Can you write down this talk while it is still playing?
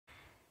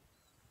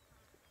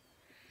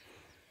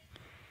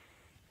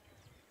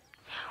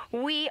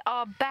We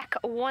are back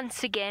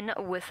once again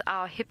with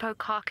our hippo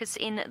carcass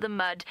in the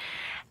mud,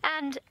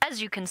 and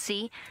as you can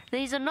see,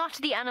 these are not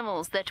the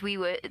animals that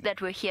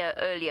were here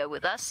earlier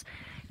with us,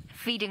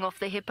 feeding off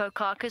the hippo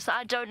carcass.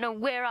 I don't know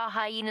where our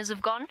hyenas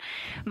have gone,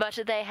 but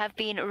they have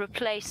been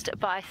replaced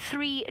by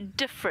 3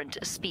 different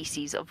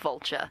species of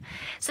vulture.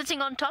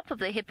 Sitting on top of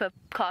the hippo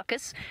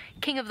carcass,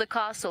 king of the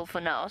castle for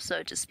now,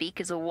 so to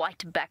speak, is a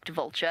white-backed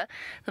vulture,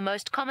 the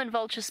most common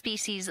vulture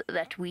species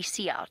that we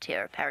see out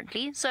here,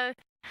 apparently. So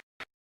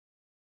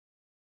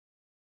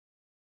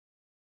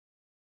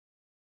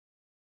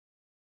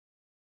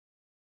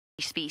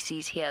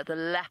species here, the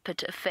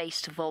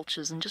lappet-faced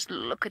vultures, and just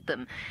look at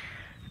them.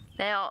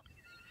 They are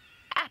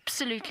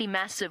absolutely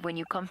massive when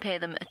you compare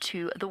them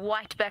to the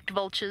white-backed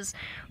vultures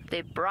with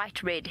their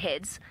bright red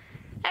heads.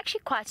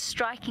 Actually quite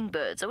striking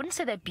birds. I wouldn't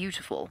say they're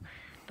beautiful,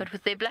 but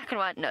with their black and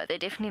white, no, they're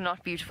definitely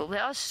not beautiful. They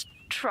are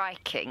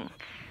striking.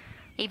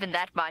 Even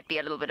that might be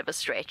a little bit of a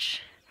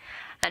stretch.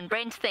 And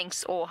Brent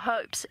thinks or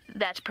hopes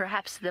that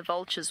perhaps the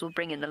vultures will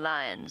bring in the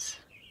lions.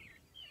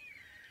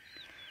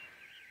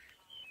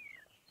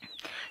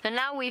 And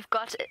now we've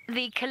got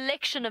the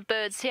collection of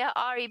birds here.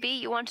 REB,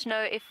 you want to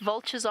know if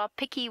vultures are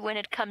picky when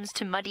it comes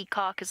to muddy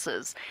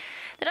carcasses.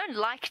 They don't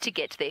like to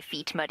get their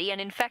feet muddy,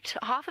 and in fact,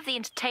 half of the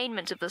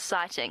entertainment of the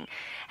sighting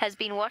has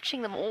been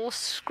watching them all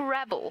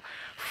scrabble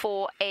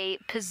for a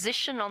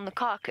position on the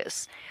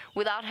carcass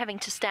without having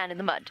to stand in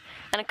the mud.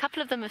 And a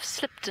couple of them have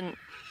slipped and...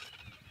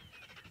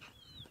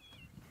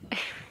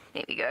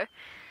 there we go.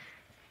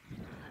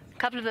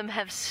 A couple of them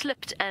have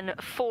slipped and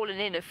fallen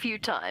in a few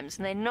times,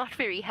 and they're not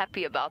very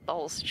happy about the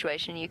whole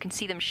situation. You can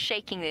see them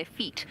shaking their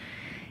feet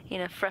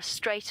in a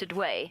frustrated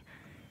way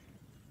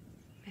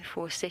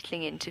before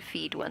settling in to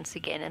feed once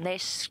again, and they're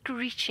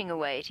screeching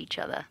away at each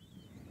other.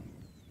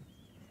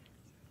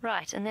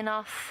 Right, and then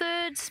our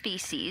third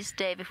species,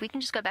 Dave, if we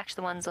can just go back to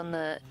the ones on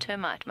the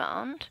termite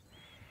mound.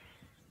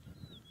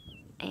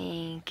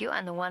 Thank you,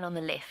 and the one on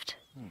the left.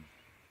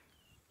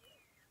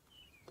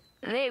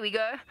 There we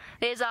go.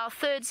 There's our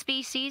third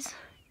species,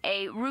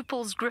 a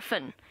Ruppel's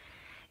griffin,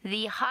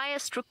 the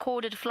highest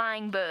recorded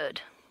flying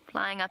bird,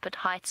 flying up at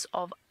heights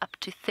of up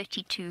to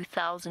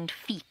 32,000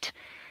 feet.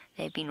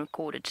 They've been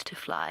recorded to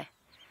fly.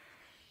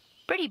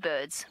 Pretty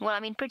birds. Well, I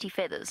mean pretty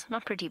feathers,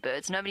 not pretty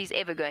birds. Nobody's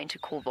ever going to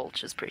call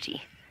vultures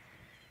pretty.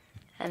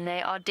 And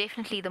they are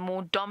definitely the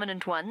more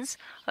dominant ones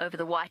over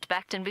the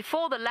white-backed. And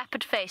before the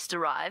lappet-faced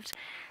arrived,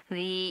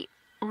 the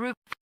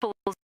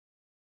Ruppel's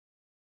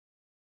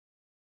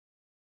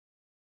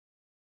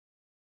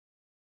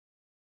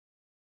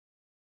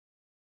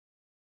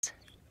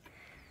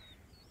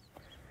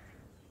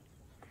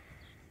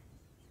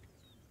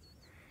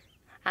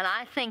and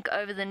I think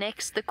over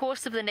the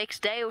course of the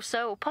next day or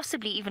so, or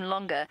possibly even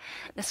longer,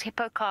 this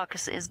hippo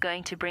carcass is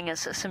going to bring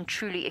us some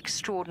truly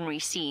extraordinary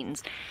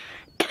scenes.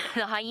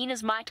 The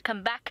hyenas might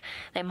come back,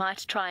 they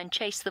might try and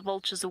chase the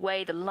vultures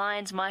away, the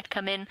lions might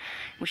come in,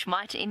 which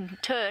might in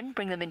turn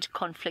bring them into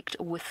conflict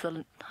with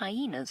the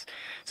hyenas.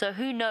 So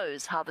who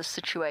knows how the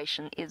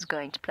situation is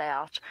going to play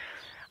out.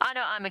 I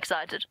know I'm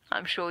excited.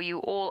 I'm sure you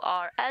all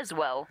are as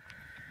well.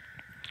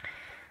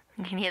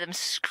 You can hear them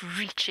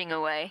screeching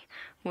away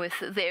with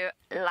their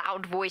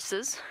loud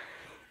voices.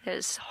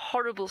 There's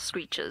horrible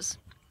screeches.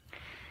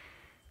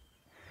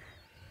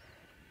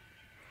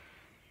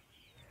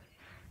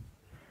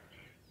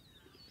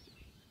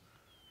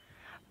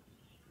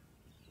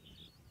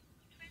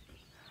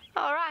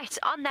 All right,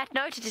 on that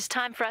note, it is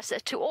time for us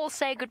to all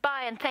say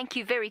goodbye and thank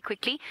you very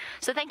quickly.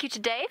 So thank you to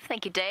Dave.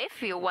 Thank you, Dave,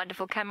 for your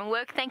wonderful camera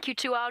work. Thank you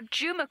to our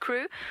Djuma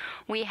crew.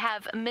 We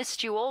have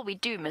missed you all. We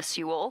do miss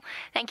you all.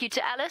 Thank you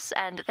to Alice,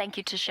 and thank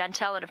you to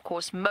Chantel, and of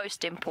course,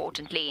 most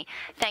importantly,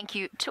 thank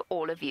you to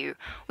all of you.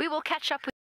 We will catch up with